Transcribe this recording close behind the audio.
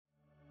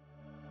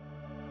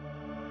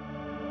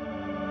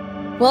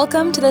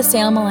Welcome to the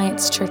Salem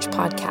Alliance Church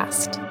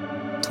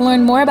podcast. To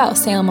learn more about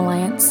Salem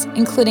Alliance,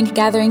 including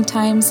gathering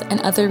times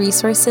and other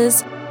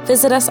resources,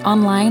 visit us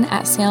online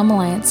at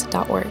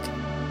salemalliance.org.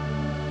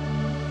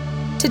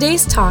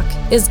 Today's talk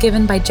is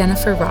given by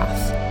Jennifer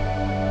Roth.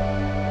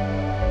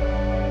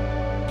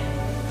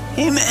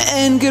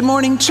 Amen. Good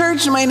morning,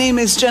 church. My name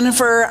is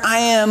Jennifer. I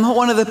am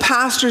one of the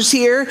pastors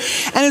here.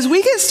 And as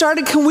we get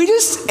started, can we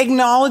just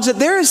acknowledge that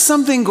there is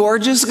something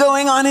gorgeous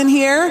going on in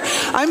here?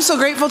 I'm so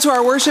grateful to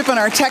our worship and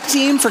our tech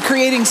team for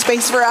creating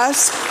space for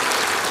us.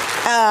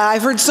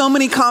 I've heard so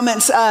many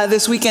comments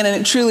this weekend,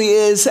 and it truly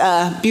is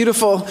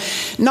beautiful.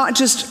 Not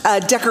just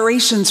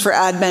decorations for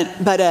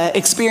Advent, but an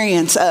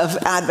experience of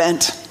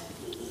Advent.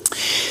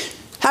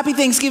 Happy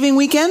Thanksgiving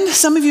weekend.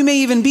 Some of you may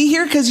even be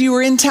here because you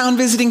were in town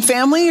visiting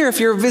family, or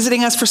if you're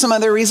visiting us for some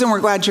other reason, we're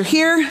glad you're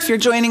here. If you're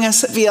joining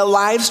us via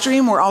live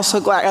stream, we're also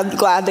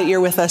glad that you're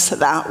with us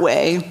that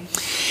way.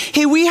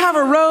 Hey, we have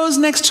a rose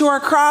next to our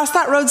cross.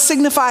 That rose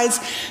signifies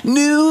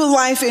new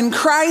life in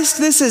Christ.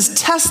 This is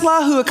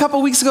Tesla, who a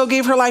couple weeks ago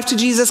gave her life to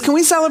Jesus. Can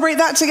we celebrate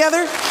that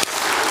together?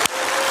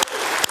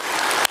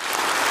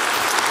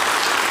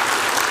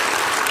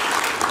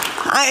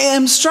 I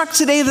am struck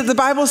today that the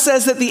Bible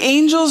says that the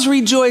angels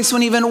rejoice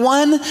when even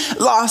one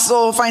lost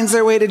soul finds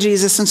their way to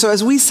Jesus. And so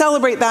as we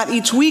celebrate that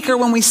each week, or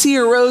when we see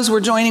a rose, we're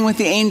joining with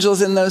the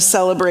angels in those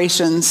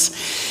celebrations.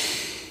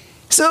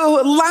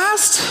 So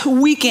last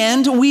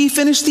weekend, we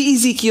finished the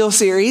Ezekiel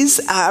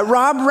series.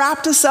 Rob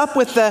wrapped us up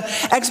with the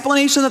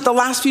explanation that the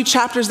last few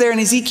chapters there in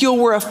Ezekiel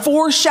were a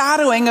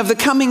foreshadowing of the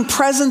coming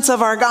presence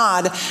of our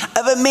God,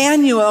 of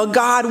Emmanuel,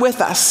 God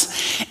with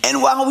us.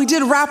 And while we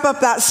did wrap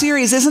up that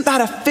series, isn't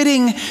that a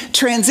fitting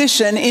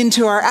transition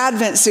into our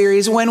Advent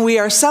series when we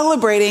are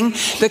celebrating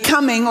the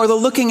coming or the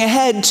looking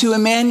ahead to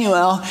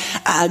Emmanuel,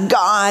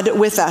 God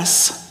with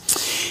us?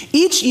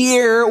 Each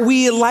year,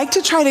 we like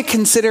to try to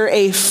consider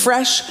a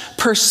fresh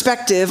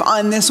perspective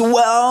on this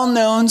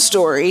well-known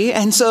story.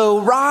 And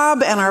so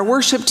Rob and our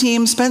worship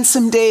team spent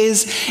some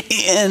days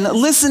in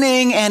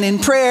listening and in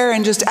prayer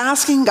and just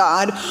asking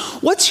God,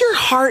 what's your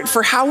heart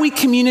for how we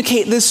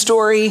communicate this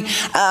story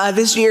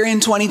this year in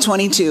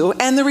 2022?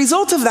 And the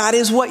result of that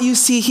is what you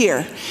see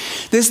here.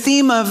 This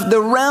theme of the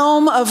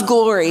realm of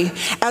glory,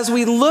 as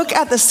we look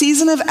at the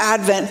season of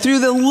Advent through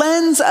the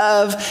lens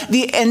of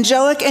the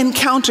angelic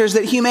encounters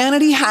that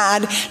humanity had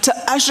to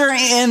usher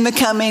in the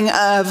coming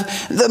of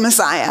the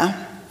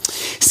Messiah.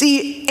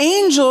 See,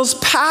 angels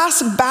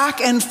pass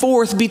back and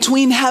forth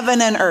between heaven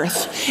and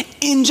earth.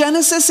 In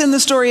Genesis, in the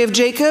story of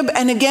Jacob,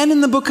 and again in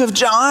the book of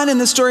John, in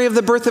the story of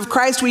the birth of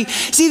Christ, we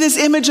see this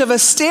image of a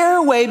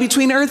stairway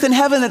between earth and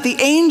heaven that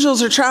the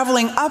angels are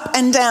traveling up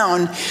and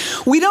down.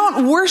 We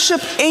don't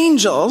worship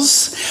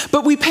angels,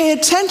 but we pay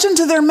attention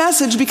to their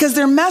message because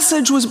their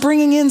message was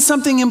bringing in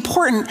something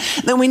important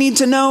that we need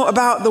to know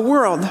about the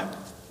world.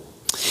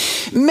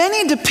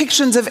 Many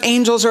depictions of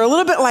angels are a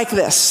little bit like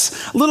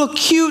this. Little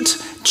cute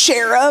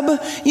cherub,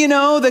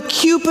 the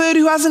Cupid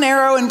who has an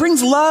arrow and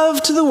brings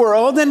love to the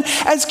world. And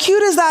as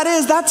cute as that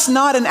is, that's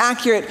not an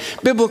accurate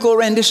biblical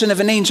rendition of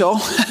an angel.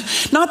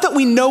 Not that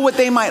we know what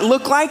they might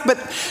look like, but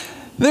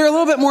they're a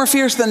little bit more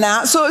fierce than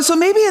that. So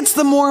maybe it's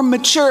the more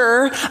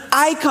mature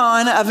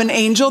icon of an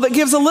angel that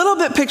gives a little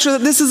bit picture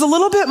that this is a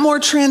little bit more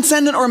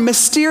transcendent or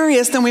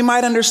mysterious than we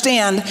might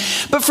understand.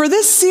 But for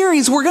this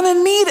series, we're going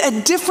to need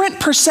a different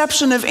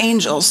perception of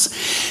angels.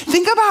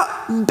 Think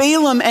about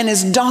Balaam and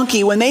his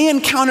donkey when they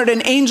encountered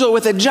an angel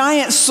with a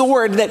giant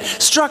sword that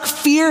struck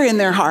fear in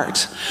their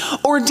heart.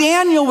 Or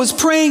Daniel was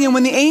praying, and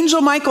when the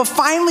angel Michael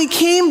finally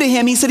came to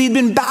him, he said he'd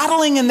been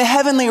battling in the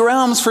heavenly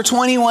realms for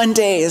 21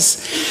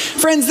 days.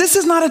 Friends, this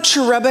is not a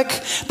cherubic.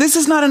 This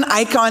is not an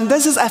icon.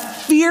 This is a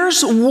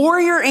fierce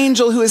warrior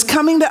angel who is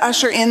coming to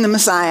usher in the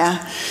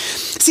Messiah.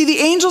 See, the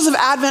angels of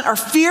Advent are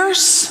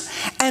fierce,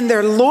 and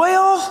they're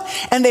loyal,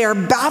 and they are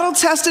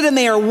battle-tested, and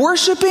they are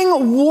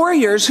worshiping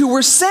warriors who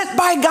were sent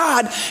by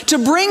God to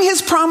bring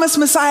his promised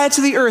Messiah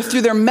to the earth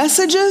through their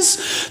messages,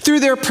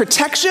 through their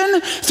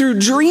protection, through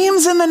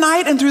dreams in the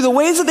night, and through the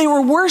ways that they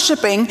were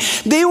worshiping.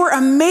 They were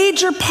a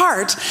major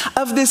part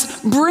of this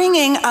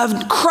bringing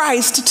of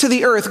Christ to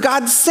the earth.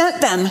 God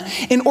sent them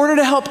in order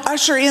to help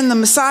usher in the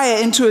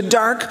Messiah into a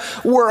dark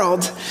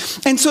world.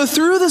 And so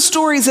through the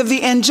stories of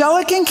the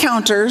angelic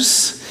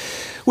encounters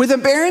with a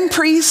barren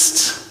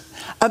priest,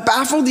 a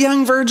baffled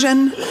young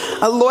virgin,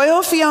 a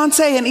loyal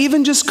fiance, and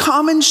even just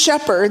common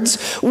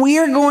shepherds, we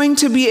are going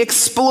to be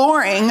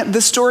exploring the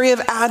story of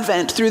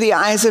Advent through the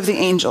eyes of the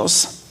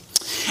angels.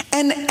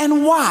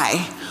 And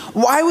why?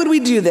 Why would we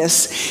do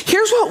this?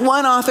 Here's what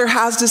one author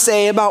has to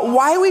say about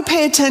why we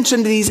pay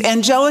attention to these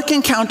angelic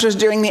encounters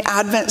during the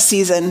Advent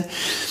season.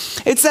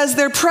 It says,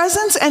 their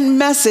presence and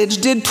message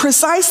did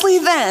precisely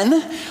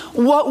then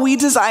what we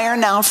desire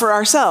now for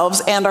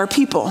ourselves and our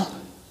people.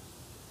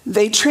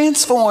 They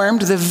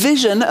transformed the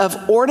vision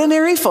of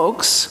ordinary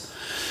folks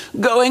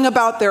going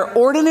about their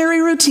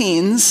ordinary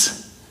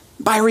routines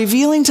by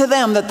revealing to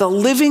them that the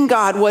living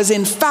God was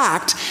in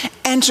fact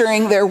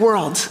entering their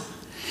world.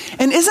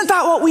 And isn't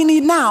that what we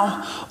need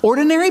now?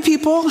 Ordinary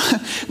people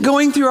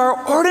going through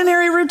our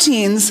ordinary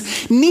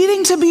routines,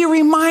 needing to be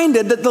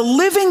reminded that the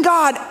living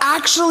God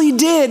actually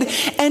did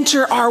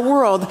enter our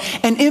world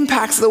and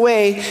impacts the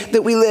way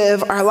that we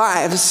live our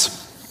lives.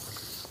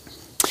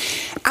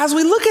 As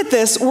we look at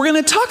this, we're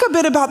going to talk a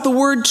bit about the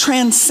word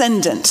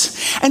transcendent.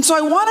 And so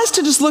I want us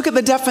to just look at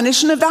the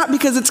definition of that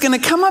because it's going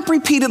to come up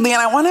repeatedly,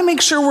 and I want to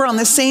make sure we're on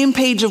the same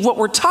page of what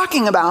we're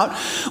talking about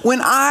when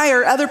I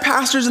or other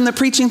pastors in the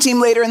preaching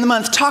team later in the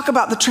month talk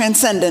about the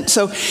transcendent.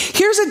 So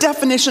here's a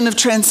definition of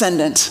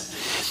transcendent.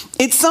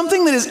 It's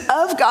something that is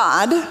of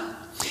God,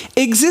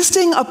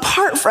 existing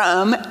apart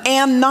from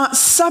and not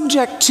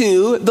subject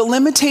to the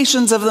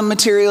limitations of the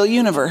material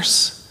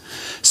universe,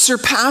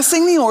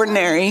 surpassing the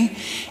ordinary,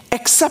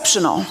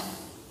 exceptional.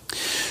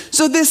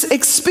 So this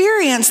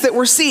experience that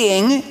we're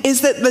seeing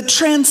is that the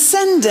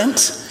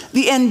transcendent,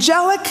 the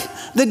angelic,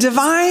 the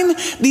divine,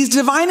 these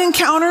divine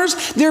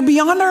encounters, they're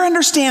beyond our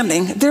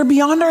understanding, they're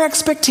beyond our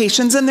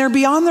expectations, and they're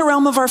beyond the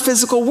realm of our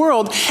physical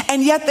world,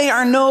 and yet they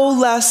are no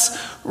less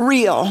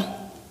real.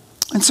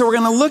 And so we're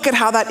going to look at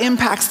how that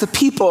impacts the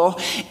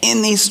people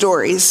in these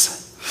stories.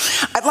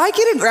 I'd like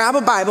you to grab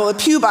a Bible, a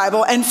Pew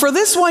Bible, and for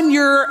this one,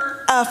 your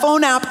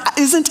phone app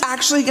isn't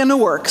actually going to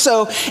work.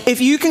 So if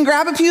you can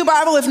grab a Pew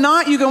Bible, if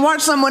not, you can watch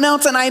someone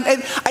else, and I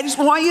just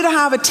want you to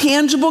have a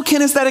tangible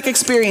kinesthetic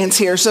experience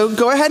here. So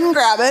go ahead and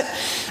grab it.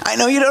 I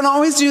know you don't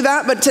always do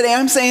that, but today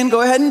I'm saying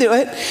go ahead and do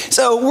it.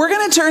 So we're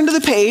going to turn to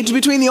the page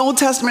between the Old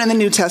Testament and the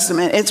New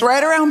Testament. It's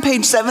right around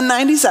page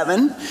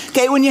 797.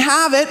 Okay, when you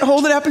have it,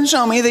 hold it up and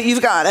show me that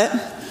you've got it.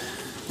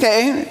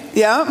 Okay,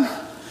 yep.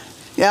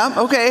 Yeah,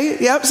 okay,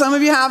 yep, some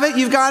of you have it.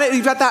 You've got it.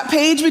 You've got that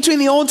page between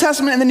the Old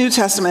Testament and the New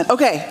Testament.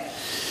 Okay.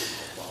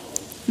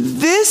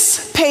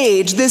 This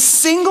page, this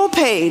single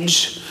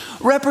page,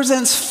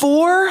 represents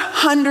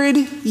 400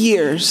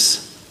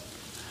 years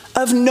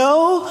of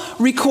no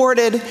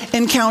recorded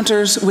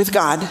encounters with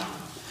God.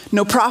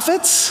 No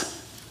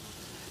prophets,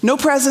 no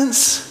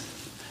presence,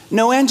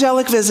 no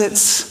angelic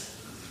visits,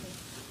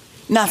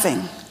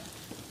 nothing.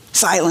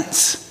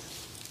 Silence.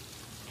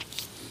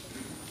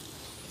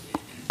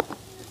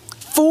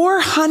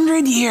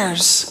 400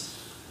 years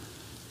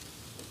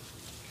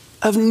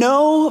of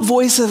no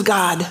voice of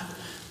God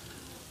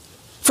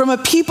from a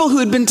people who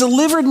had been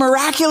delivered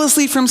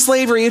miraculously from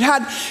slavery, who'd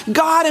had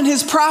God and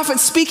his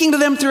prophets speaking to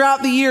them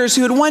throughout the years,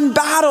 who had won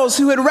battles,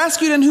 who had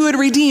rescued and who had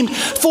redeemed.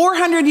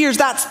 400 years,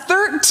 that's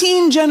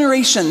 13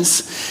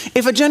 generations.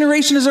 If a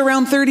generation is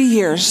around 30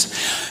 years.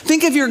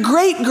 Think of your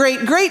great,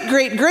 great, great,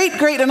 great, great,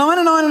 great, and on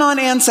and on and on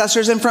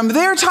ancestors. And from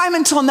their time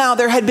until now,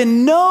 there had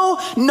been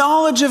no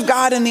knowledge of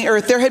God in the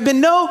earth. There had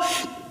been no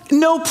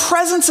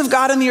presence of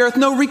God in the earth,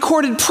 no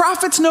recorded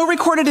prophets, no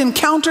recorded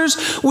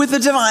encounters with the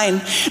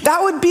divine. That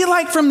would be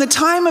like from the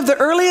time of the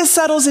earliest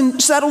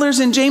settlers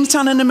in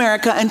Jamestown in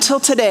America until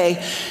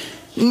today.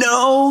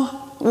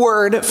 No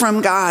word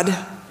from God.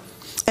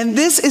 And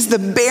this is the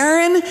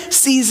barren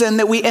season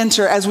that we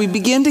enter as we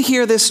begin to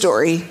hear this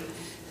story.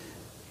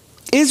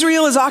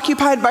 Israel is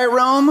occupied by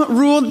Rome,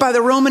 ruled by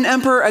the Roman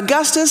Emperor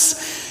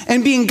Augustus,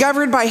 and being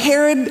governed by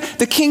Herod,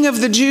 the king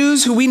of the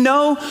Jews, who we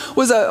know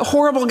was a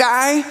horrible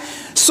guy.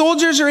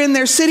 Soldiers are in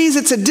their cities.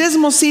 It's a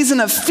dismal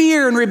season of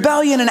fear and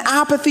rebellion and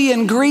apathy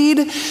and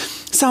greed.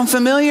 Sound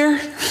familiar?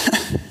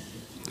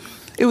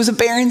 It was a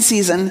barren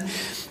season.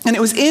 And it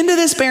was into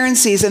this barren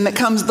season that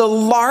comes the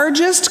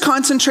largest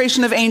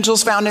concentration of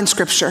angels found in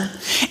Scripture,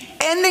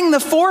 ending the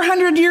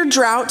 400-year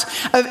drought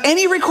of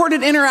any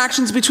recorded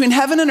interactions between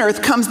heaven and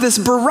earth. Comes this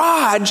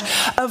barrage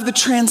of the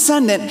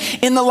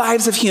transcendent in the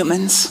lives of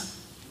humans.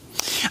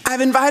 I've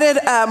invited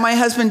my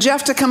husband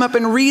Jeff to come up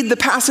and read the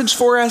passage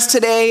for us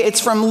today. It's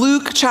from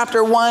Luke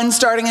chapter 1,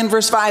 starting in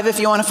verse 5, if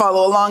you want to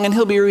follow along, and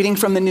he'll be reading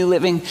from the New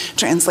Living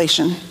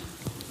Translation.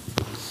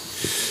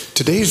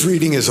 Today's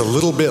reading is a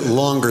little bit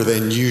longer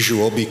than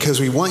usual because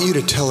we want you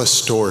to tell a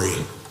story.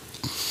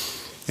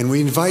 And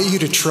we invite you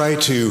to try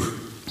to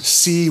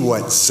see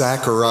what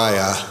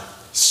Zechariah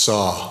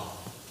saw.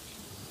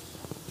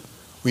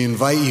 We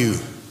invite you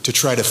to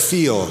try to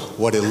feel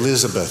what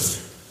Elizabeth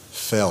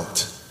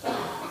felt.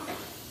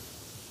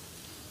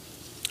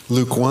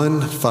 Luke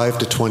 1,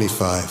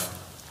 5-25.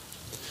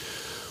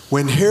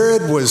 When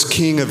Herod was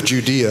king of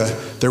Judea,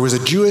 there was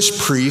a Jewish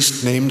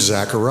priest named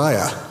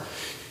Zechariah.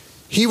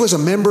 He was a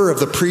member of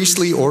the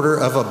priestly order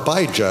of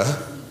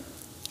Abijah,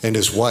 and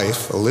his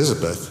wife,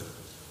 Elizabeth,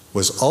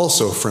 was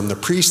also from the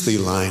priestly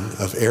line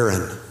of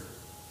Aaron.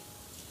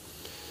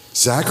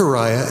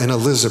 Zechariah and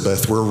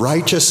Elizabeth were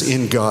righteous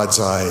in God's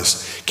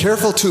eyes,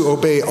 careful to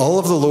obey all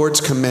of the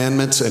Lord's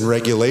commandments and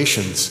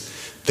regulations.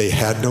 They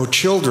had no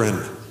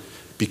children,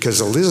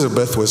 because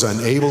Elizabeth was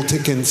unable to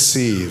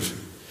conceive,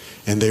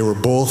 and they were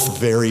both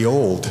very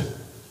old.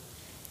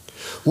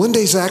 One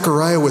day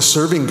Zechariah was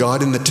serving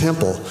God in the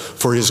temple,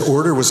 for his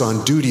order was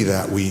on duty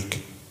that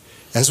week.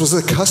 As was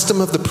the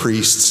custom of the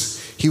priests,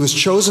 he was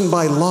chosen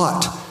by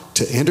lot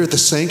to enter the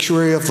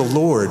sanctuary of the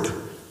Lord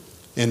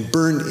and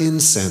burn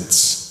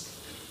incense.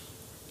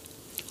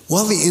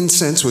 While the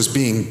incense was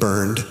being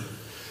burned,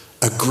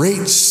 a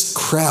great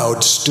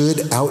crowd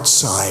stood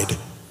outside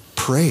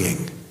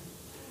praying.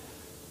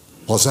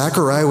 While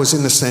Zechariah was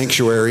in the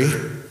sanctuary,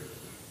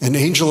 an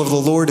angel of the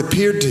Lord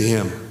appeared to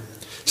him,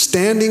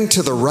 standing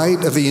to the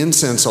right of the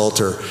incense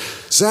altar.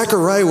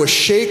 Zechariah was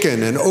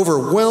shaken and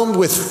overwhelmed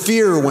with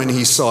fear when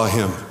he saw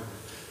him.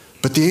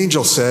 But the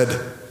angel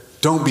said,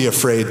 "Don't be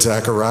afraid,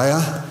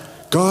 Zechariah.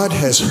 God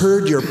has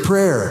heard your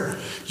prayer.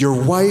 Your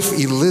wife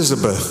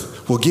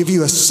Elizabeth will give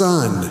you a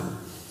son,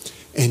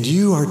 and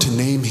you are to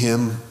name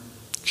him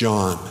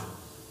John.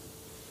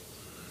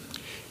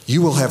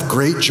 You will have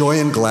great joy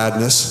and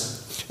gladness,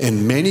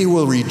 and many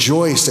will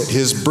rejoice at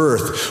his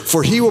birth,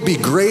 for he will be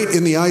great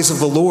in the eyes of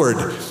the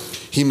Lord.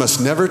 He must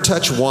never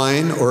touch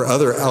wine or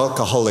other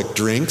alcoholic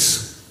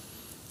drinks.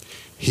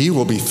 He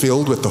will be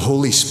filled with the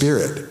Holy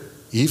Spirit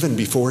even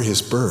before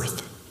his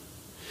birth.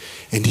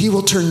 And he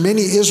will turn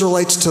many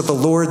Israelites to the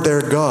Lord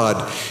their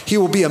God. He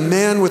will be a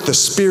man with the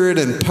spirit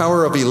and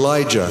power of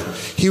Elijah.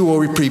 He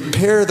will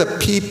prepare the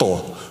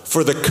people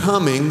for the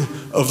coming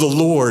of the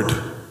Lord.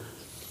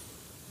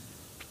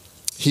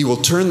 He will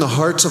turn the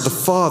hearts of the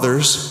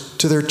fathers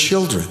to their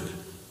children,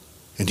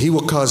 and he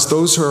will cause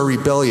those who are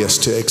rebellious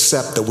to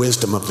accept the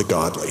wisdom of the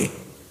godly."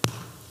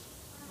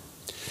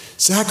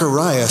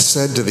 Zechariah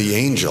said to the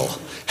angel,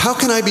 "How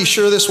can I be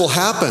sure this will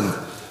happen?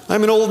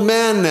 I'm an old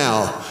man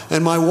now,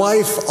 and my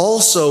wife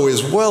also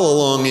is well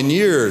along in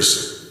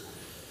years."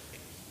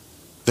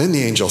 Then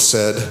the angel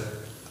said,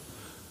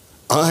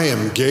 "I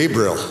am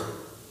Gabriel.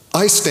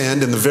 I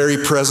stand in the very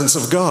presence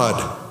of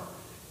God.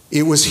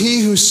 It was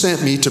he who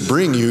sent me to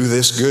bring you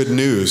this good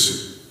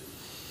news.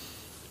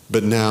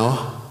 But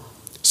now,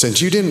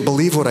 since you didn't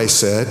believe what I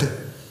said,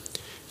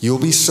 you'll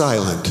be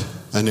silent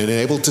and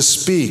unable to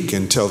speak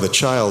until the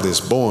child is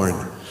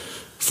born,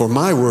 for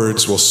my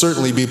words will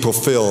certainly be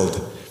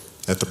fulfilled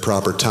at the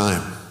proper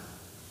time."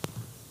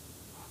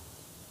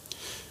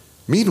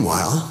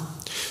 Meanwhile,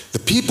 the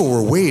people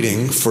were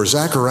waiting for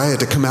Zechariah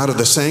to come out of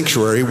the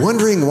sanctuary,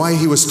 wondering why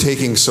he was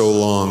taking so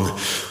long.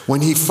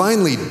 When he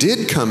finally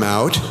did come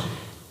out,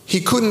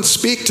 he couldn't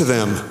speak to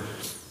them.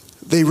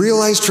 They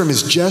realized from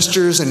his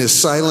gestures and his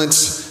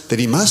silence that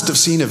he must have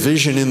seen a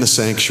vision in the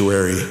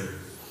sanctuary.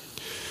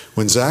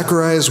 When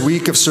Zechariah's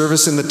week of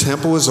service in the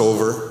temple was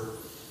over,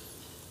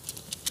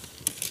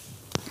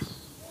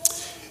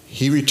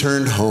 he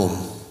returned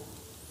home.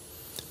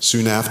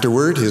 Soon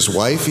afterward, his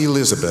wife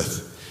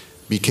Elizabeth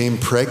became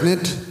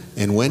pregnant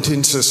and went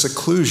into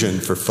seclusion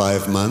for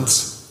 5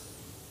 months.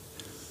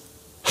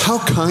 "How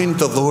kind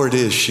the Lord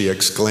is," she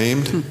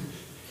exclaimed.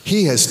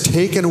 "He has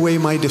taken away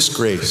my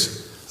disgrace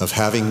of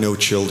having no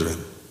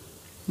children."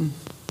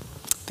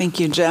 Thank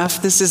you,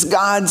 Jeff. This is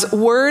God's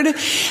word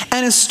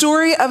and a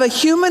story of a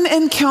human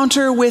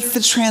encounter with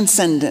the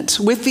transcendent,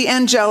 with the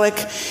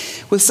angelic,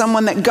 with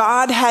someone that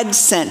God had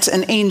sent,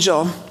 an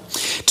angel,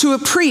 to a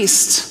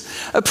priest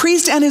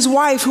and his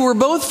wife, who were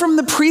both from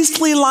the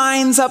priestly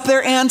lines up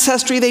their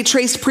ancestry. They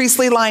traced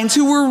priestly lines,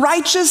 who were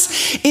righteous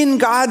in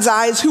God's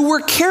eyes, who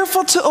were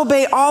careful to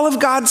obey all of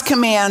God's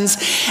commands,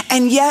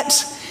 and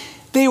yet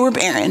they were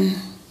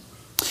barren.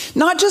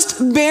 Not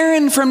just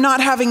barren from not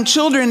having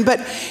children, but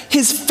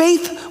his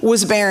faith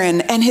was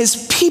barren and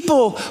his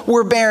people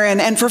were barren.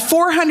 And for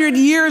 400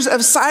 years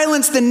of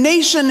silence, the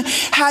nation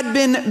had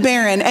been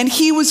barren. And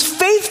he was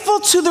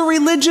faithful to the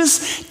religious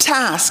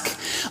task.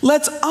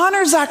 Let's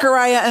honor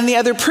Zechariah and the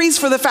other priests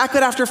for the fact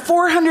that after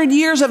 400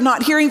 years of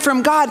not hearing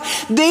from God,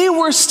 they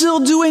were still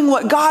doing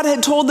what God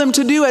had told them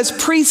to do as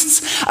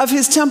priests of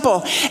his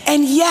temple.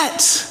 And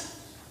yet,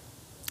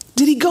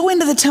 did he go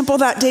into the temple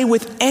that day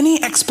with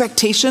any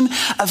expectation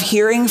of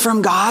hearing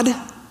from God?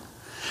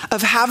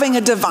 Of having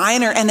a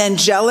divine or an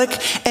angelic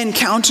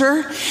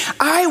encounter?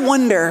 I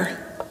wonder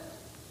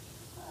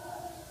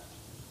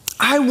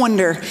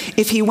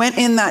if he went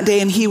in that day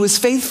and he was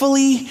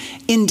faithfully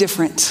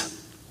indifferent.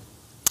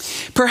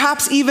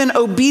 Perhaps even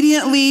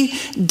obediently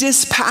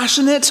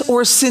dispassionate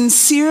or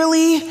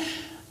sincerely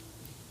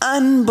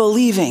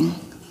unbelieving.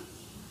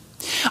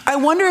 I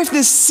wonder if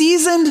this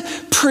seasoned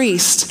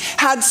priest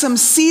had some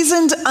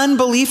seasoned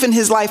unbelief in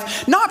his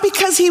life, not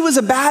because he was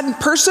a bad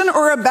person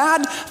or a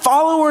bad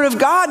follower of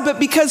God, but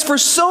because for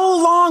so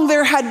long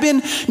there had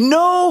been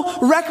no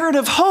record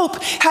of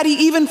hope. Had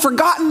he even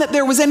forgotten that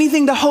there was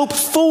anything to hope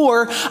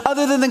for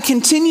other than the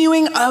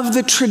continuing of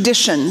the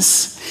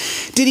traditions?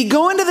 Did he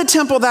go into the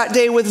temple that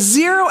day with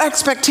zero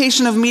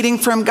expectation of meeting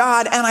from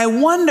God? And I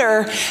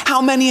wonder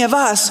how many of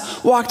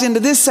us walked into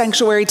this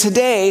sanctuary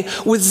today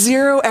with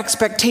zero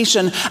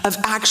expectation of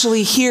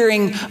actually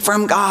hearing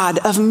from God,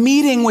 of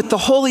meeting with the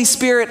Holy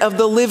Spirit of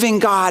the living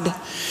God.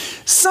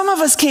 Some of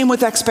us came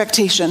with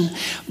expectation,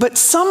 but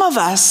some of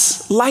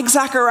us, like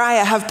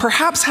Zechariah, have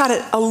perhaps had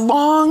it a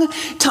long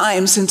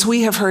time since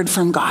we have heard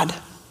from God.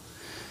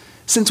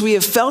 Since we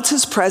have felt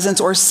his presence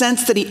or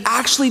sensed that he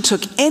actually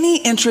took any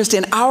interest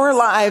in our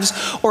lives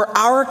or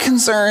our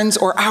concerns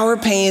or our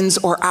pains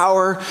or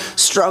our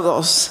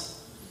struggles.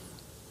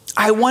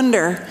 I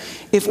wonder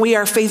if we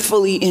are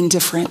faithfully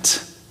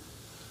indifferent.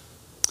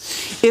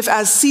 if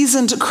as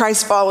seasoned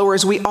Christ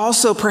followers, we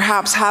also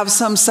perhaps have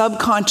some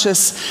subconscious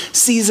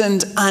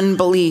seasoned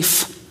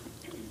unbelief.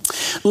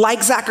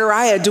 Like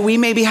Zechariah, do we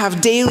maybe have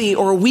daily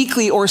or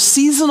weekly or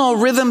seasonal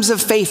rhythms of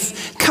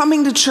faith,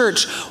 coming to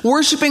church,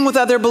 worshiping with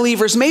other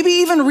believers, maybe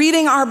even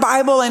reading our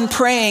Bible and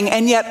praying,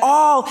 and yet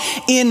all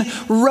in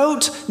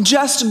rote,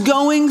 just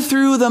going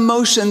through the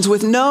motions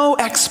with no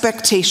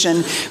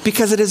expectation,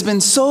 because it has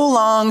been so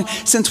long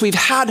since we've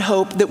had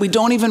hope that we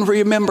don't even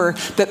remember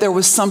that there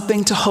was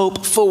something to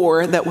hope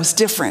for that was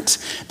different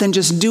than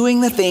just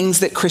doing the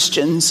things that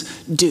Christians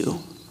do.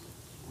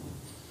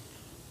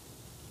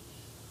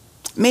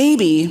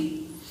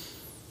 Maybe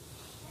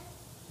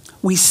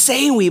we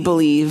say we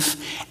believe,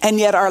 and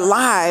yet our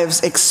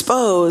lives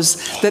expose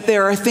that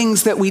there are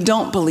things that we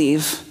don't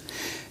believe.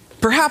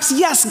 Perhaps,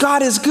 yes,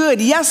 God is good.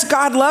 Yes,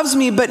 God loves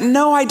me, but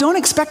no, I don't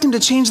expect him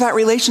to change that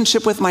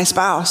relationship with my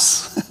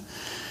spouse.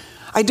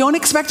 I don't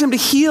expect him to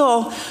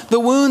heal the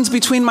wounds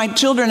between my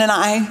children and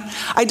I.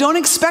 I don't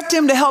expect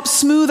him to help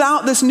smooth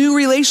out this new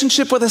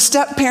relationship with a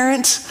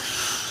step-parent.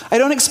 I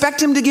don't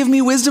expect him to give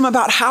me wisdom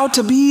about how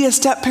to be a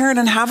step-parent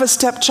and have a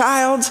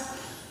stepchild.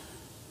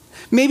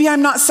 Maybe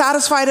I'm not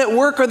satisfied at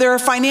work, or there are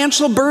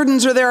financial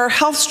burdens, or there are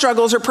health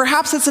struggles, or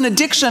perhaps it's an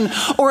addiction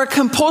or a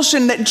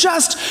compulsion that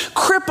just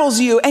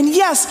cripples you. And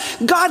yes,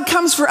 God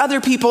comes for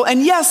other people.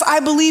 And yes,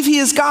 I believe he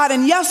is God.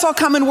 And yes, I'll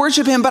come and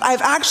worship him. But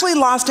I've actually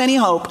lost any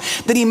hope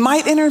that he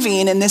might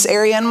intervene in this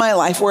area in my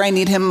life where I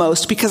need him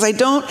most, because I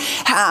don't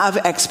have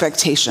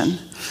expectation.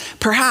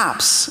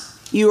 Perhaps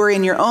you are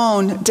in your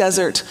own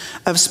desert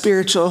of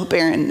spiritual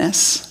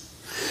barrenness,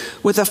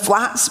 with a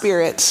flat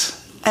spirit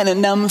and a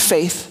numb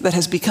faith that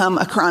has become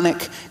a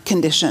chronic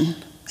condition.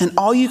 And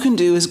all you can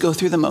do is go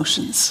through the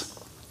motions.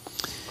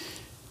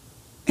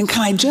 And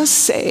can I just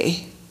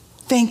say,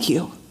 thank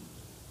you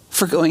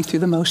for going through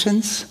the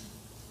motions.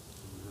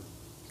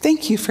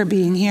 Thank you for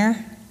being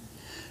here.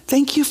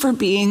 Thank you for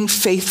being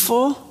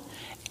faithful.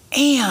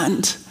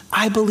 And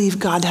I believe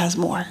God has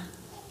more.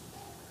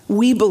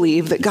 We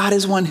believe that God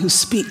is one who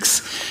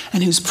speaks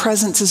and whose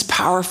presence is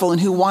powerful and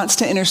who wants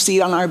to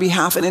intercede on our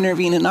behalf and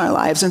intervene in our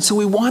lives. And so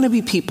we want to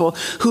be people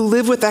who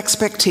live with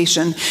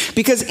expectation,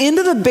 because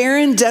into the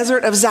barren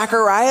desert of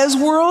Zechariah's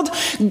world,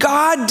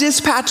 God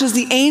dispatches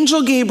the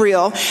angel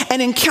Gabriel, an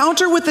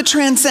encounter with the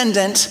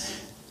transcendent,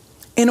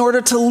 in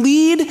order to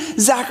lead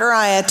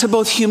Zechariah to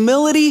both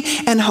humility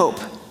and hope.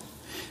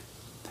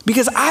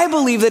 Because I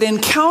believe that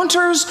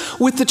encounters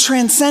with the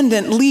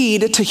transcendent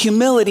lead to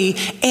humility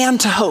and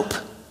to hope.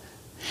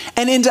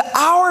 And into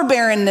our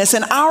barrenness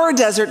and our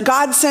desert,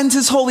 God sends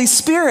his Holy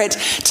Spirit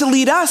to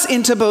lead us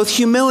into both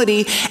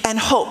humility and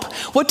hope.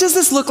 What does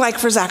this look like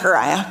for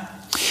Zechariah?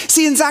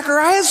 See, in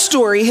Zechariah's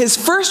story, his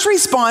first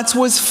response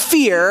was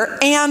fear,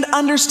 and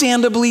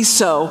understandably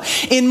so.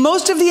 In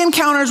most of the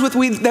encounters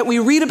that we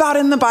read about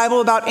in the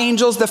Bible about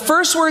angels, the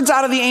first words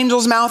out of the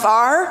angel's mouth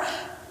are,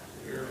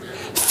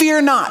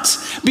 fear not,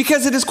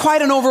 because it is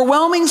quite an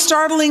overwhelming,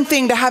 startling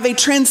thing to have a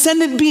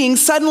transcendent being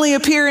suddenly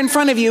appear in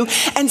front of you,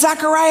 and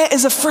Zechariah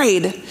is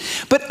afraid.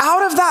 But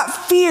out of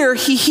that fear,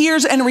 he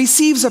hears and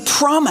receives a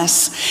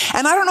promise.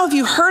 And I don't know if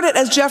you heard it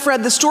as Jeff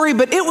read the story,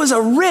 but it was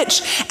a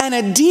rich and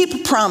a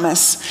deep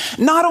promise.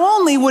 Not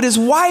only would his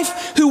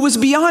wife, who was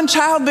beyond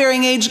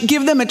childbearing age,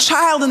 give them a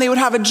child, and they would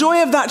have a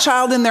joy of that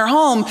child in their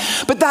home,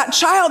 but that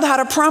child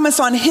had a promise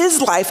on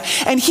his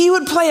life, and he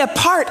would play a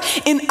part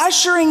in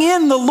ushering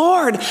in the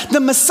Lord, the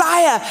Messiah,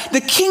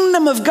 the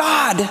kingdom of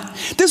God.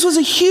 This was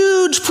a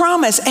huge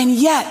promise, and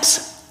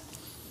yet,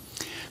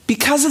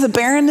 because of the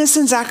barrenness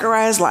in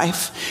Zechariah's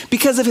life,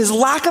 because of his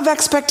lack of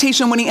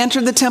expectation when he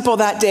entered the temple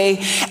that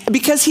day,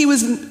 because he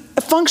was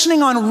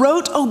functioning on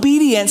rote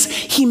obedience,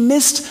 he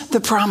missed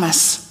the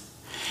promise.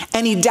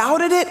 And he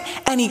doubted it,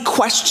 and he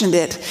questioned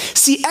it.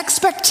 See,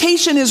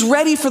 expectation is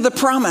ready for the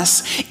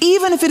promise,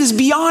 even if it is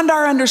beyond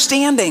our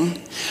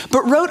understanding.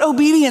 But rote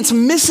obedience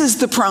misses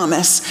the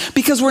promise,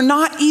 because we're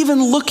not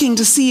even looking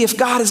to see if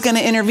God is going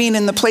to intervene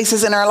in the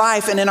places in our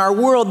life and in our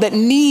world that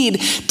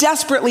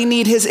desperately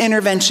need his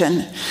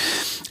intervention.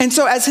 And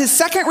so as his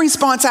second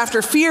response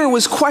after fear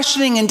was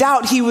questioning and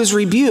doubt, he was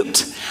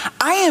rebuked.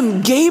 I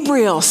am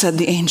Gabriel, said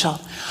the angel.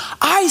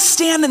 I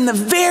stand in the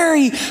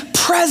very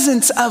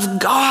presence of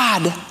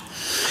God.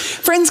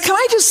 Friends, can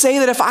I just say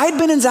that if I'd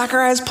been in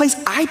Zechariah's place,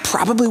 I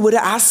probably would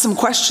have asked some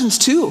questions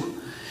too.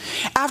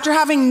 After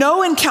having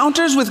no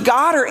encounters with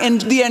God or in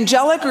the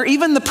angelic or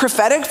even the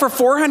prophetic for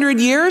 400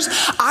 years,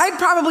 I'd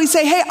probably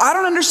say, hey, I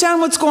don't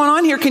understand what's going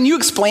on here. Can you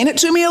explain it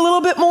to me a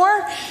little bit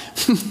more?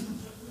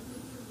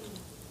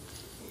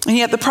 And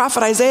yet the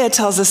prophet Isaiah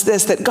tells us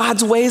this, that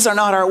God's ways are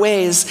not our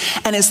ways,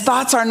 and his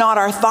thoughts are not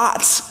our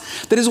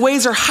thoughts, that his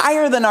ways are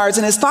higher than ours,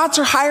 and his thoughts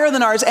are higher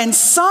than ours. And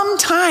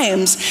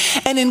sometimes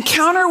an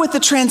encounter with the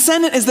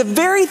transcendent is the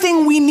very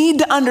thing we need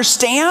to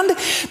understand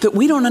that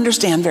we don't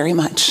understand very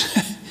much.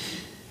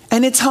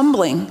 And it's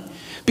humbling,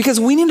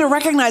 because we need to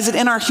recognize that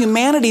in our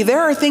humanity,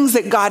 there are things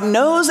that God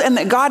knows and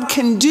that God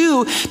can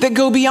do that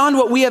go beyond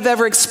what we have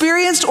ever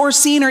experienced or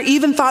seen or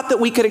even thought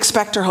that we could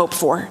expect or hope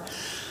for.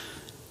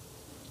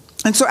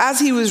 And so as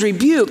he was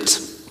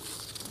rebuked,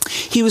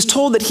 He was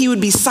told that he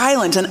would be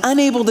silent and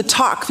unable to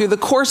talk through the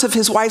course of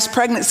his wife's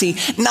pregnancy,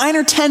 9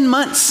 or 10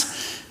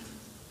 months.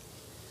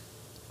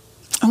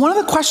 And one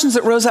of the questions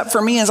that rose up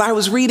for me as I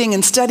was reading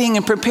and studying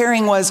and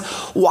preparing was,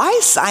 why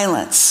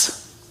silence?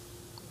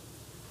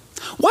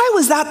 Why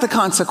was that the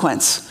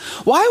consequence?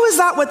 Why was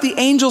that what the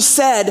angel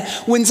said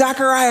when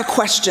Zechariah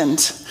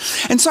questioned?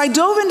 And so I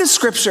dove into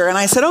scripture and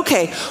I said,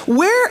 okay,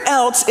 where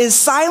else is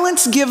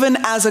silence given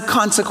as a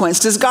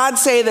consequence? Does God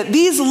say that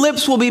these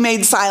lips will be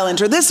made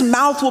silent, or this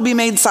mouth will be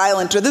made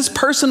silent, or this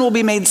person will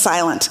be made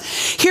silent?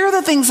 Here are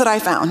the things that I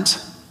found.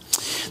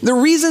 The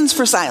reasons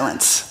for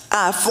silence: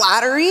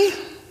 flattery,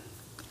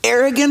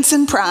 arrogance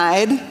and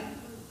pride,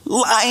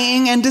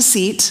 lying and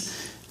deceit,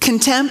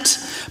 contempt,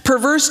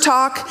 perverse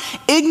talk,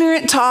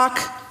 ignorant talk,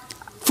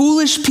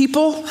 foolish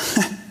people.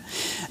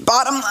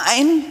 Bottom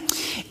line,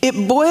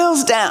 it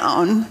boils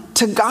down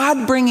to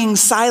God bringing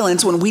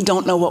silence when we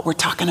don't know what we're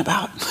talking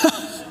about.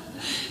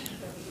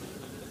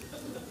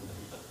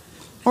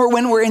 Or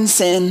when we're in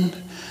sin,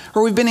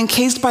 or we've been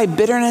encased by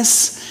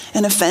bitterness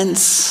and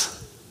offense,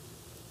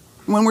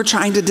 when we're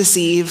trying to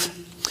deceive.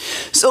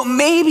 So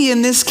maybe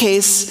in this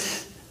case,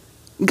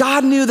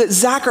 God knew that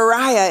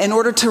Zechariah, in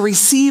order to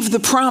receive the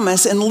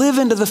promise and live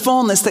into the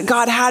fullness that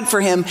God had for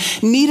him,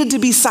 needed to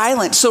be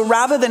silent. So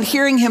rather than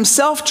hearing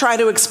himself try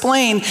to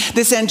explain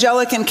this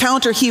angelic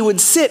encounter, he would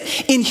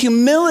sit in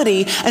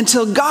humility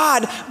until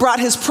God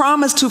brought his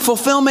promise to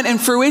fulfillment and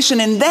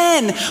fruition. And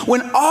then,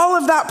 when all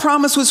of that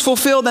promise was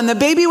fulfilled and the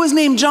baby was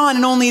named John,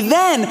 and only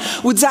then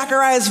would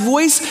Zechariah's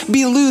voice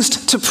be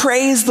loosed to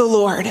praise the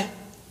Lord.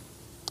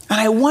 And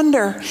I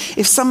wonder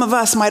if some of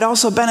us might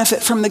also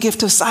benefit from the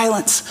gift of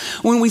silence.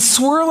 When we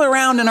swirl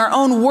around in our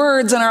own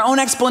words and our own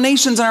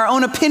explanations and our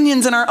own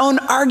opinions and our own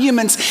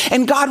arguments,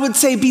 and God would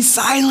say, be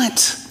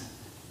silent.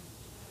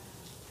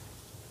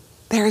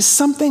 There is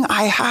something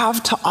I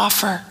have to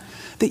offer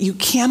that you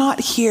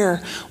cannot hear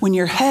when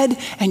your head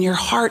and your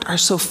heart are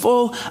so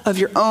full of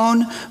your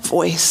own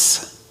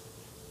voice.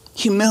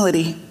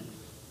 Humility.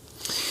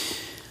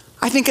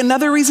 I think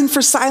another reason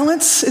for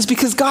silence is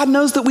because God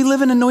knows that we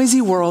live in a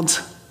noisy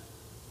world.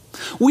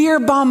 We are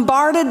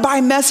bombarded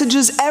by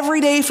messages every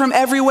day from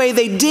every way.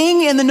 They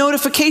ding in the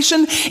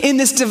notification in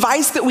this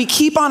device that we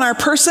keep on our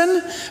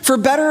person, for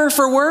better or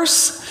for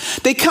worse.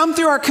 They come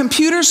through our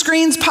computer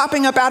screens,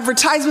 popping up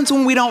advertisements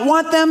when we don't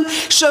want them,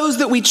 shows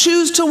that we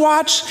choose to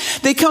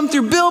watch. They come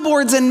through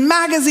billboards and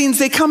magazines.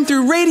 They come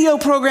through radio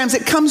programs.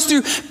 It comes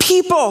through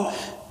people.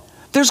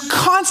 There's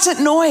constant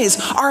noise.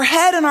 Our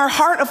head and our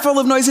heart are full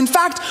of noise. In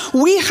fact,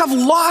 we have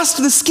lost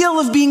the skill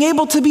of being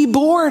able to be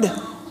bored.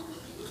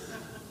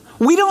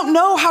 We don't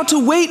know how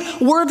to wait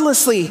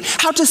wordlessly,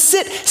 how to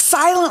sit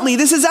silently.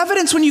 This is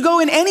evidence when you go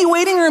in any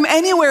waiting room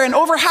anywhere and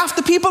over half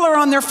the people are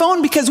on their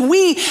phone, because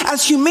we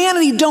as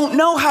humanity don't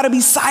know how to be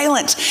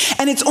silent.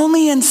 And it's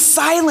only in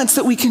silence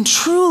that we can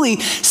truly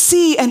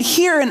see and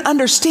hear and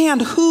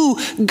understand who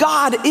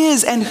God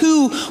is and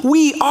who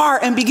we are,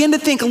 and begin to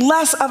think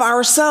less of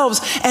ourselves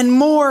and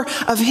more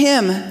of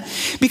him.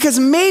 Because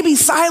maybe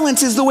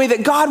silence is the way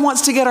that God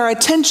wants to get our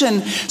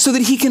attention so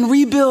that he can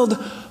rebuild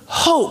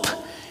hope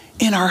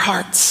in our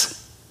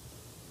hearts.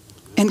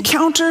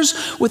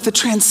 Encounters with the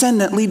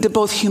transcendent lead to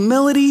both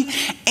humility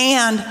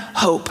and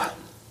hope.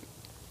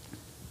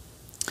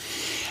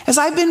 As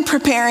I've been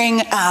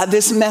preparing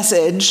this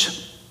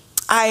message,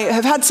 I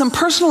have had some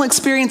personal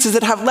experiences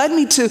that have led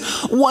me to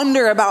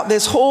wonder about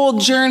this whole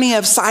journey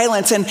of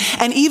silence and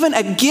even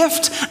a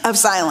gift of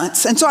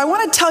silence. And so I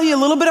want to tell you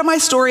a little bit of my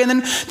story, and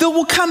then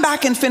we'll come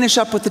back and finish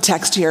up with the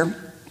text here.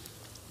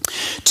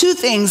 Two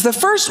things. The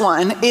first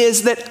one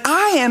is that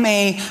I am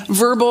a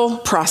verbal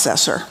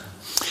processor.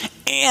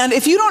 And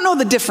if you don't know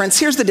the difference,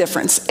 here's the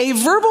difference. A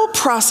verbal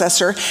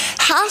processor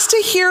has to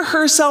hear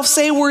herself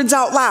say words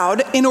out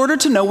loud in order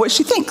to know what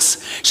she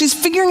thinks. She's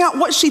figuring out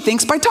what she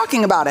thinks by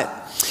talking about it.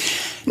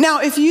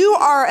 Now, if you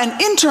are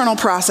an internal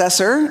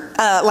processor,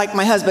 like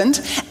my husband,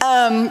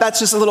 that's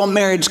just a little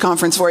marriage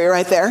conference for you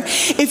right there.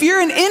 If you're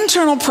an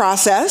internal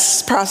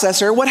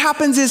processor, what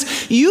happens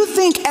is you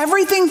think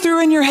everything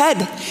through in your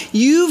head.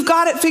 You've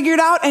got it figured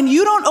out, and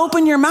you don't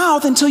open your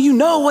mouth until you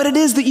know what it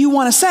is that you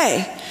want to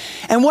say,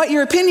 and what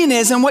your opinion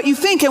is, and what you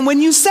think. And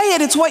when you say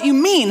it, it's what you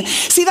mean.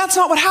 See, that's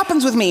not what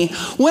happens with me.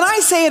 When I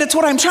say it, it's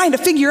what I'm trying to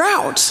figure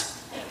out.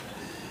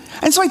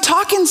 And so I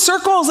talk in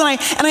circles, and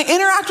I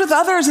interact with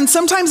others, and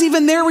sometimes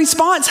even their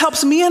response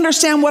helps me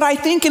understand what I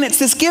think, and it's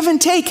this give and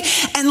take.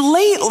 And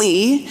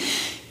lately,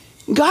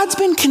 God's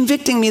been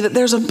convicting me that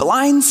there's a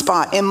blind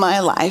spot in my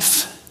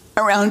life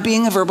around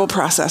being a verbal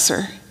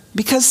processor.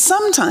 Because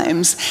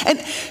sometimes,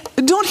 and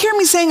don't hear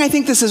me saying I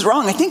think this is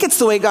wrong, I think it's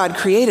the way God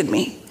created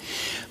me.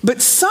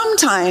 But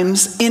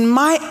sometimes in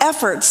my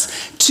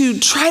efforts to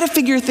try to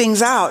figure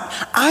things out,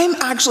 I'm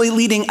actually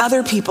leading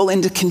other people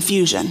into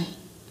confusion.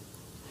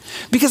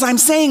 Because I'm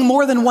saying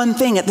more than one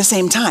thing at the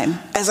same time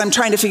as I'm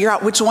trying to figure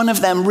out which one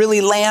of them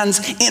really lands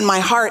in my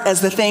heart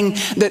as the thing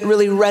that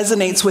really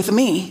resonates with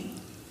me.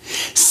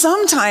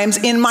 Sometimes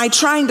in my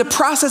trying to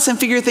process and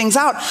figure things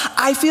out,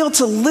 I fail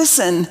to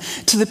listen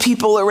to the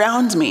people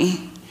around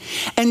me.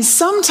 And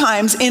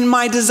sometimes in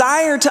my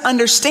desire to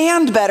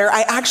understand better,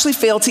 I actually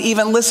fail to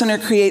even listen or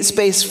create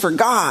space for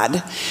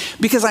God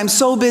because I'm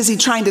so busy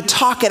trying to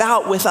talk it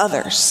out with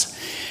others.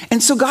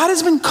 And so God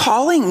has been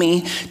calling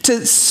me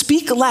to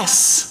speak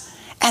less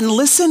and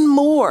listen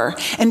more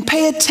and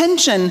pay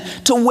attention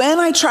to when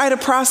I try to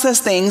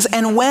process things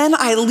and when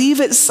I leave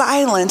it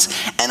silent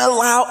and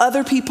allow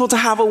other people to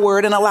have a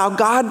word and allow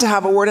God to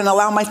have a word and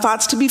allow my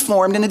thoughts to be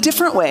formed in a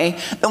different way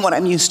than what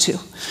I'm used to.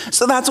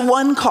 So that's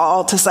one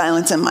call to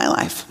silence in my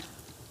life.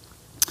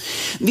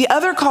 The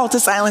other call to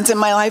silence in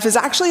my life is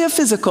actually a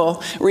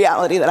physical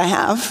reality that I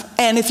have.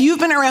 And if you've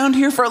been around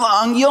here for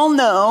long, you'll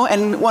know,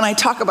 and when I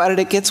talk about it,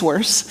 it gets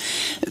worse,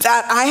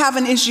 that I have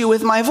an issue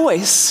with my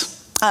voice.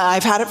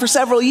 I've had it for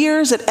several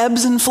years. It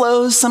ebbs and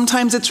flows.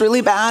 Sometimes it's really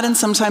bad and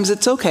sometimes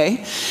it's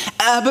okay.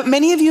 But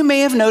many of you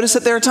may have noticed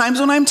that there are times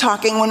when I'm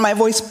talking when my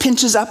voice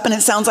pinches up and it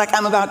sounds like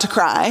I'm about to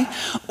cry,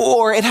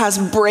 or it has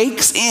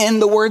breaks in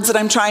the words that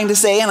I'm trying to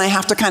say and I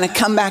have to kind of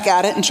come back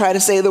at it and try to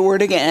say the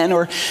word again,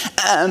 or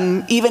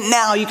even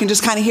now you can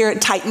just kind of hear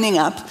it tightening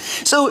up.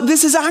 So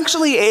this is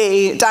actually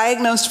a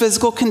diagnosed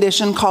physical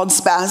condition called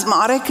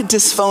spasmodic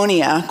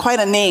dysphonia. Quite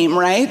a name,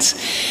 right?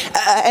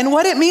 And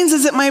what it means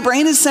is that my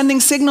brain is sending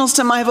signals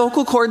to my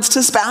vocal cords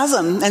to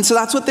spasm. And so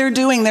that's what they're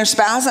doing. They're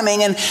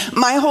spasming. And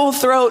my whole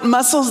throat,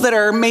 muscles that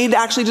are made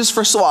actually just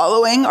for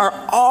swallowing, are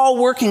all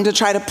working to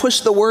try to push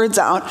the words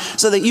out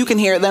so that you can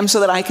hear them, so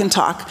that I can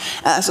talk,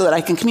 so that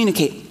I can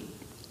communicate.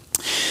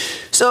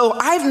 So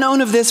I've known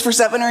of this for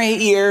 7 or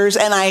 8 years,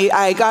 and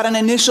I got an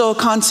initial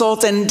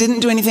consult and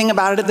didn't do anything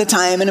about it at the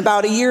time. And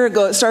about a year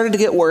ago, it started to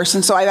get worse.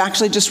 And so I've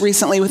actually just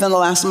recently, within the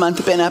last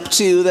month, been up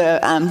to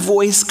the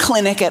voice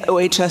clinic at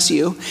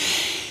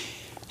OHSU.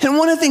 And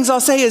one of the things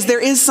I'll say is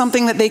there is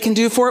something that they can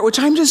do for it, which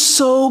I'm just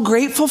so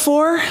grateful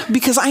for,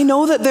 because I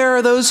know that there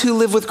are those who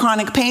live with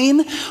chronic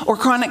pain or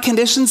chronic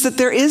conditions that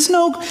there is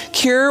no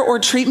cure or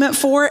treatment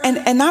for,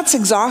 and that's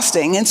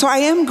exhausting. And so I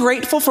am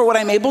grateful for what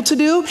I'm able to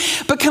do,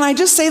 but can I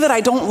just say that I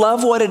don't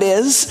love what it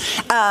is?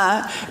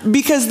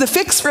 Because the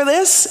fix for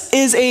this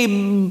is a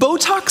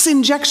Botox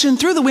injection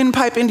through the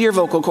windpipe into your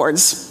vocal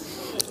cords.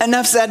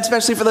 Enough said,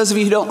 especially for those of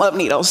you who don't love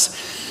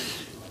needles.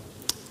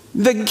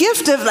 The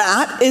gift of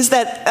that is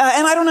that,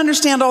 and I don't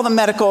understand all the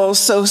medical,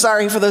 so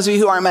sorry for those of you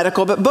who are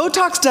medical, but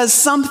Botox does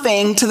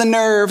something to the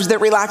nerves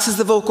that relaxes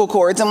the vocal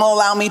cords and will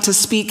allow me to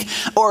speak,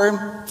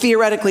 or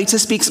theoretically to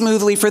speak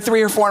smoothly, for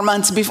 3 or 4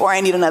 months before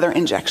I need another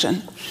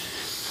injection.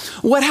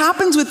 What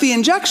happens with the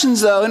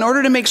injections, though, in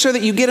order to make sure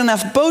that you get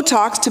enough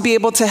Botox to be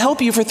able to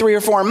help you for 3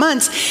 or 4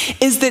 months,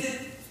 is that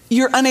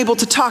you're unable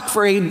to talk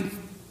for an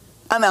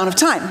amount of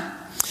time.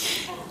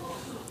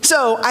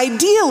 So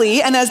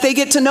ideally, and as they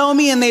get to know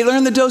me and they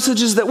learn the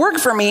dosages that work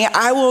for me,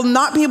 I will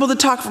not be able to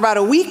talk for about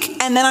a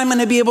week, and then I'm going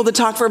to be able to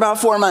talk for about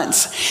 4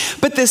 months.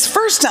 But this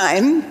first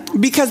time,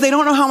 because they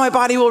don't know how my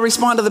body will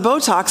respond to the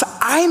Botox,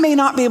 I may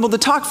not be able to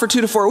talk for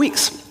 2 to 4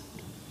 weeks.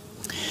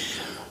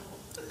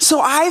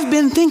 So I've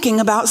been thinking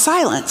about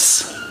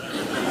silence.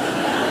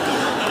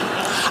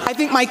 I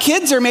think my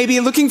kids are maybe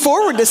looking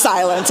forward to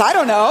silence. I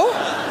don't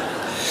know.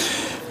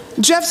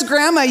 Jeff's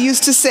grandma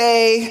used to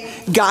say,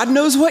 God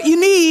knows what you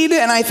need.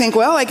 And I think,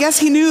 well, I guess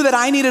he knew that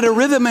I needed a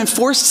rhythm and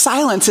forced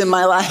silence in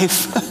my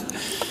life.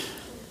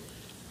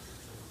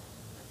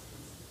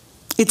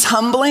 It's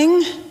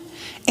humbling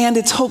and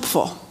it's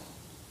hopeful.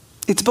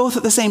 It's both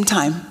at the same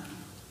time.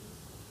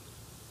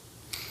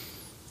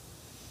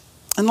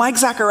 And like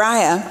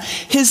Zechariah,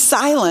 his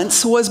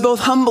silence was both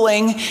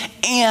humbling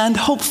and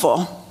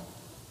hopeful.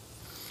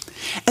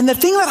 And the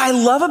thing that I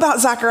love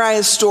about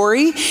Zechariah's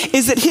story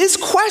is that his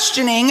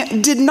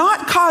questioning did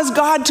not cause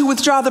God to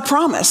withdraw the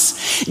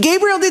promise.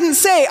 Gabriel didn't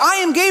say, I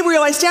am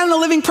Gabriel, I stand in the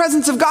living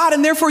presence of God,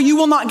 and therefore you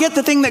will not get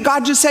the thing that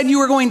God just said you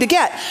were going to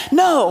get.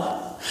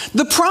 No,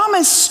 the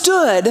promise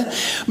stood,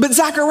 but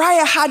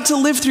Zechariah had to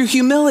live through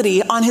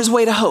humility on his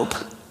way to hope.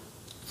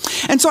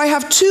 And so I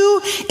have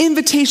 2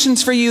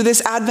 invitations for you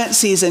this Advent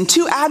season,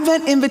 2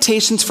 Advent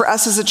invitations for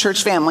us as a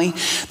church family.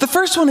 The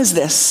first one is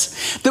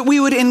this, that we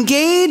would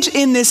engage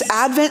in this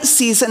Advent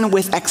season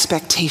with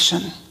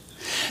expectation.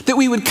 That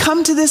we would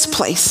come to this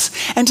place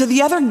and to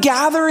the other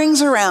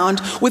gatherings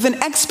around with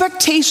an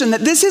expectation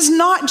that this is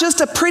not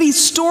just a pretty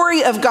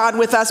story of God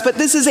with us, but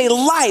this is a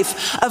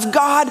life of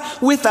God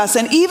with us.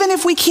 And even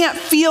if we can't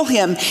feel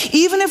him,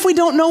 even if we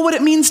don't know what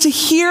it means to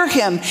hear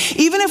him,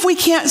 even if we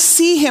can't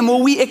see him,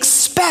 will we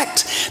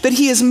expect that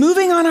he is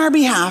moving on our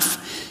behalf,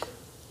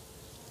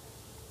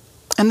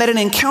 and that an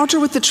encounter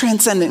with the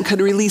transcendent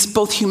could release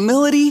both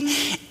humility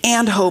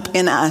and hope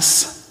in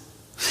us.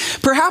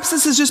 Perhaps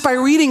this is just by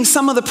reading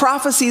some of the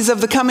prophecies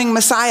of the coming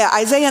Messiah.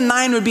 Isaiah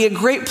 9 would be a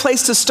great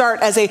place to start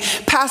as a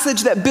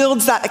passage that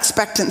builds that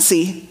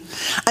expectancy.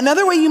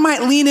 Another way you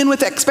might lean in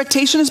with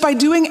expectation is by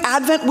doing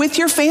Advent with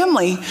your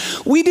family.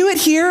 We do it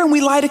here and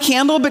we light a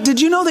candle, but did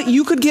you know that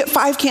you could get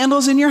 5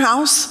 candles in your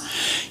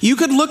house? You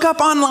could look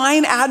up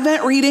online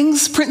Advent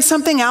readings, print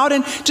something out,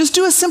 and just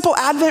do a simple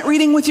Advent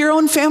reading with your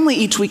own family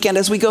each weekend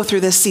as we go through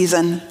this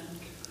season.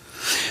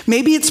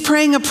 Maybe it's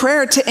praying a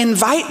prayer to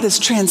invite this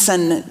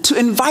transcendent, to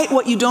invite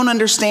what you don't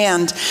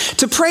understand,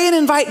 to pray and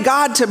invite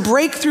God to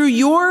break through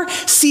your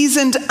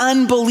seasoned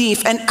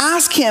unbelief and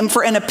ask him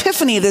for an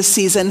epiphany this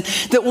season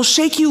that will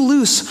shake you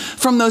loose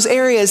from those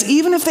areas,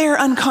 even if they are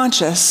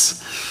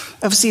unconscious,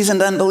 of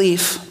seasoned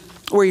unbelief,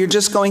 where you're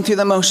just going through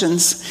the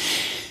motions.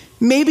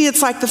 Maybe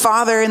it's like the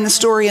father in the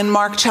story in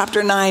Mark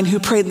chapter 9 who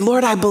prayed,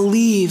 Lord, I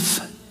believe.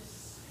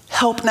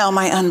 Help now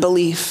my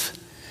unbelief.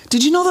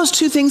 Did you know those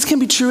two things can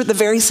be true at the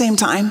very same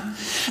time?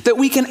 That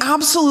we can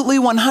absolutely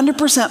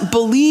 100%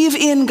 believe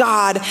in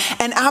God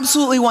and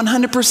absolutely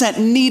 100%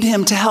 need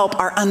him to help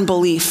our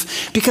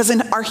unbelief. Because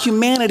in our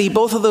humanity,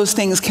 both of those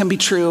things can be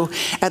true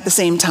at the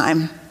same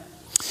time.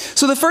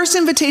 So the first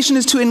invitation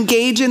is to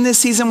engage in this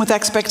season with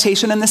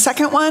expectation. And the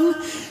second one,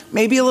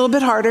 maybe a little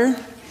bit harder,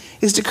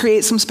 is to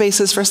create some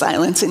spaces for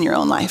silence in your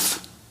own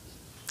life.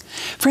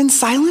 Friends,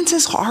 silence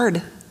is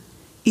hard,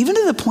 even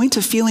to the point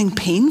of feeling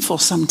painful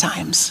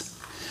sometimes.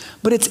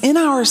 But it's in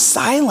our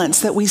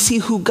silence that we see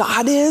who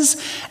God is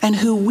and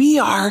who we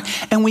are,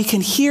 and we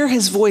can hear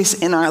his voice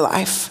in our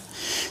life.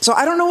 So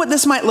I don't know what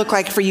this might look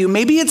like for you.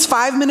 Maybe it's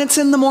 5 minutes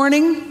in the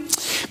morning.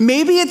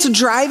 Maybe it's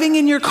driving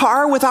in your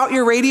car without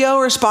your radio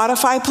or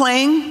Spotify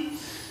playing.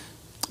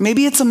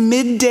 Maybe it's a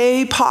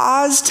midday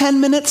pause, 10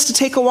 minutes to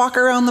take a walk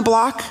around the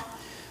block.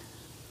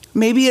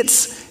 Maybe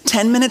it's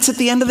 10 minutes at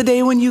the end of the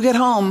day when you get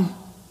home.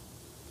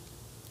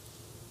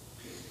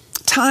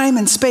 Time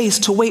and space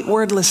to wait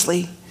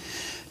wordlessly,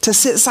 to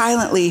sit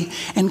silently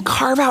and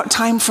carve out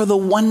time for the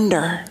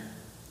wonder,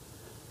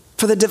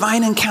 for the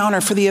divine encounter,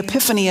 for the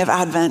epiphany of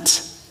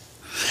Advent.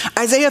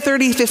 Isaiah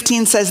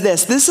 30:15 says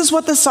this is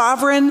what the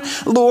sovereign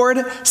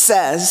Lord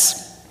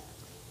says,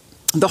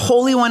 the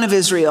Holy One of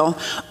Israel,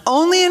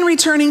 only in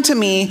returning to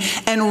me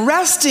and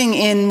resting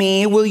in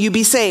me will you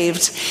be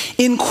saved.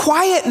 In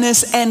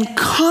quietness and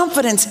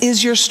confidence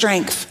is your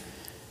strength.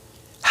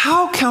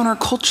 How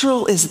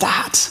countercultural is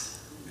that?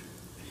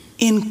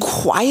 In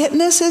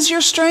quietness is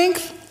your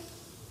strength?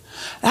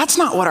 That's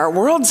not what our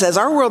world says.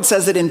 Our world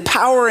says that in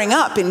powering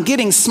up, in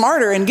getting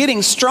smarter and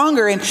getting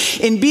stronger, and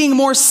in being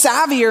more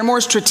savvy or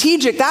more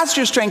strategic, that's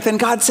your strength. And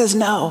God says,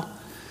 no.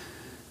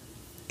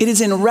 It is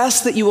in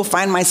rest that you will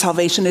find my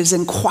salvation. It is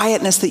in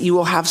quietness that you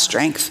will have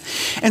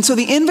strength. And so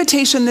the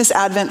invitation this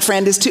Advent,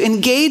 friend, is to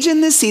engage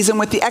in this season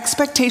with the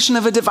expectation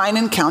of a divine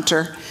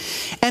encounter,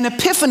 an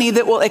epiphany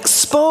that will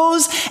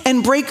expose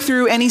and break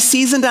through any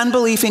seasoned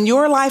unbelief in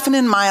your life and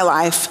in my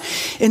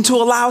life, and to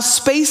allow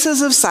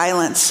spaces of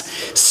silence,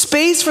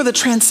 space for the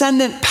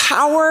transcendent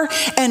power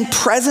and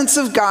presence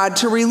of God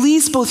to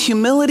release both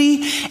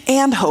humility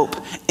and hope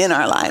in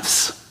our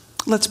lives.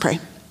 Let's pray.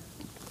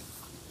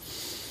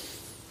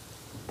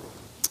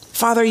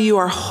 Father, you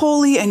are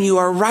holy and you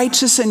are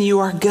righteous and you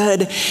are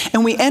good.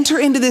 And we enter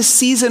into this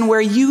season where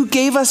you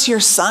gave us your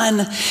son,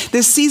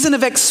 this season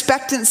of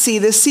expectancy,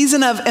 this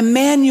season of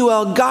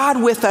Emmanuel,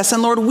 God with us.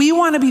 And Lord, we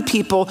want to be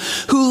people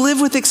who live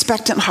with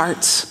expectant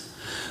hearts,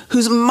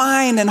 whose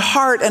mind and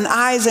heart and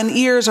eyes and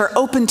ears are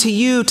open to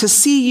you, to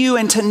see you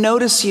and to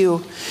notice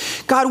you.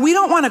 God, we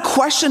don't want to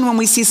question when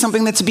we see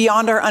something that's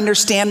beyond our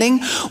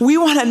understanding. We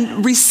want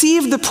to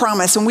receive the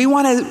promise and we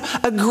want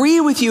to agree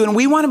with you and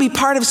we want to be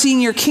part of seeing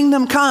your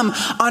kingdom come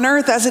on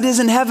earth as it is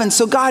in heaven.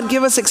 So God,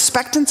 give us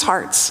expectant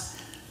hearts.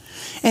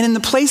 And in the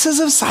places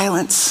of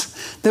silence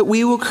that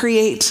we will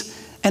create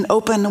and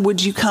open,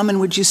 would you come and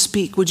would you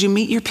speak? Would you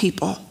meet your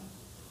people?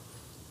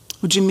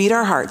 Would you meet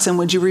our hearts and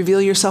would you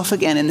reveal yourself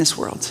again in this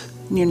world?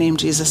 In your name,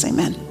 Jesus,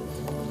 amen.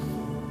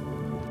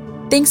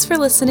 Thanks for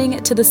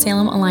listening to the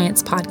Salem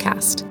Alliance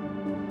podcast.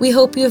 We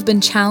hope you have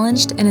been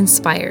challenged and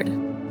inspired.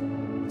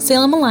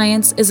 Salem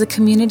Alliance is a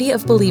community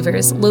of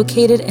believers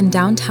located in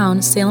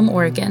downtown Salem,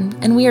 Oregon,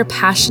 and we are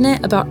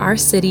passionate about our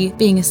city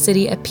being a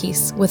city at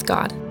peace with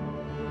God.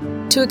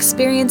 To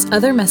experience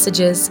other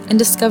messages and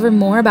discover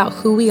more about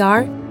who we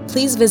are,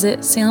 please visit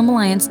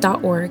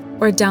salemalliance.org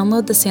or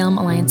download the Salem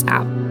Alliance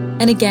app.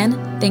 And again,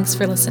 thanks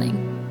for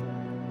listening.